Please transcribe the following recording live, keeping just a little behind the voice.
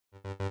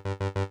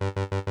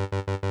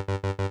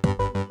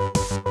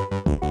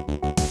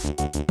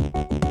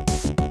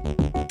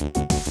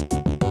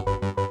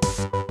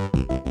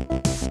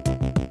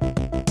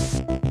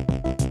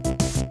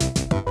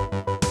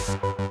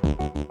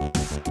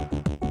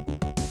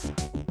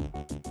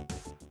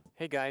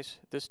Hey guys,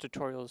 this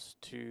tutorial is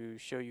to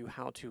show you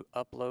how to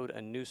upload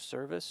a new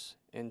service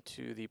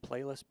into the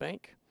playlist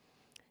bank.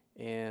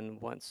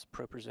 And once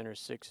Propresenter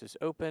 6 is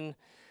open,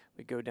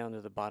 we go down to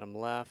the bottom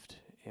left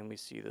and we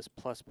see this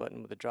plus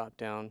button with a drop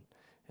down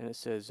and it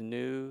says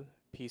new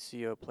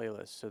PCO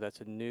playlist. So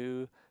that's a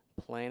new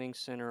Planning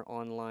Center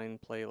online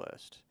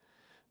playlist.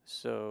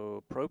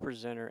 So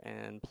Propresenter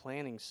and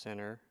Planning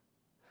Center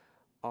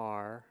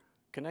are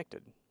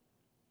connected.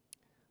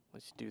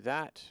 Let's do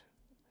that.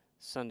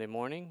 Sunday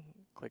morning,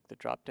 click the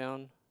drop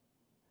down,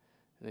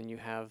 and then you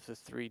have the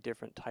three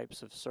different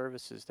types of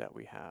services that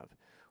we have.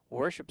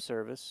 Worship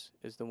service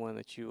is the one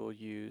that you will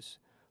use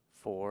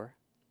for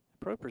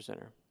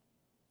Propresenter.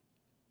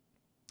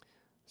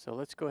 So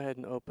let's go ahead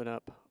and open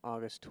up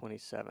August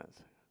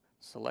 27th.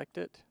 Select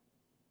it,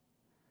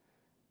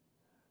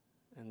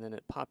 and then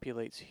it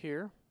populates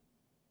here.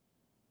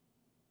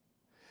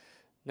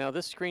 Now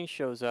this screen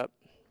shows up,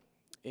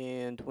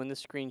 and when the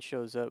screen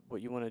shows up,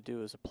 what you want to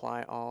do is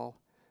apply all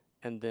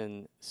and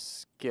then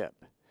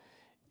skip.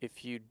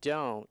 If you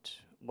don't,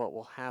 what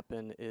will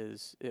happen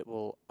is it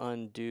will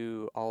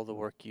undo all the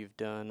work you've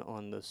done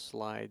on the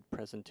slide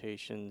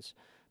presentations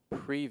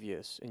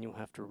previous, and you'll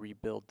have to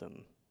rebuild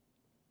them.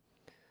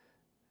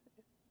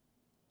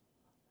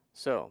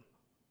 So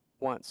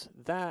once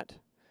that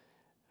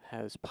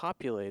has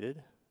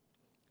populated,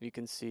 you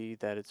can see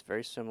that it's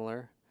very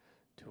similar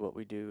to what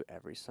we do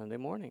every Sunday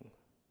morning.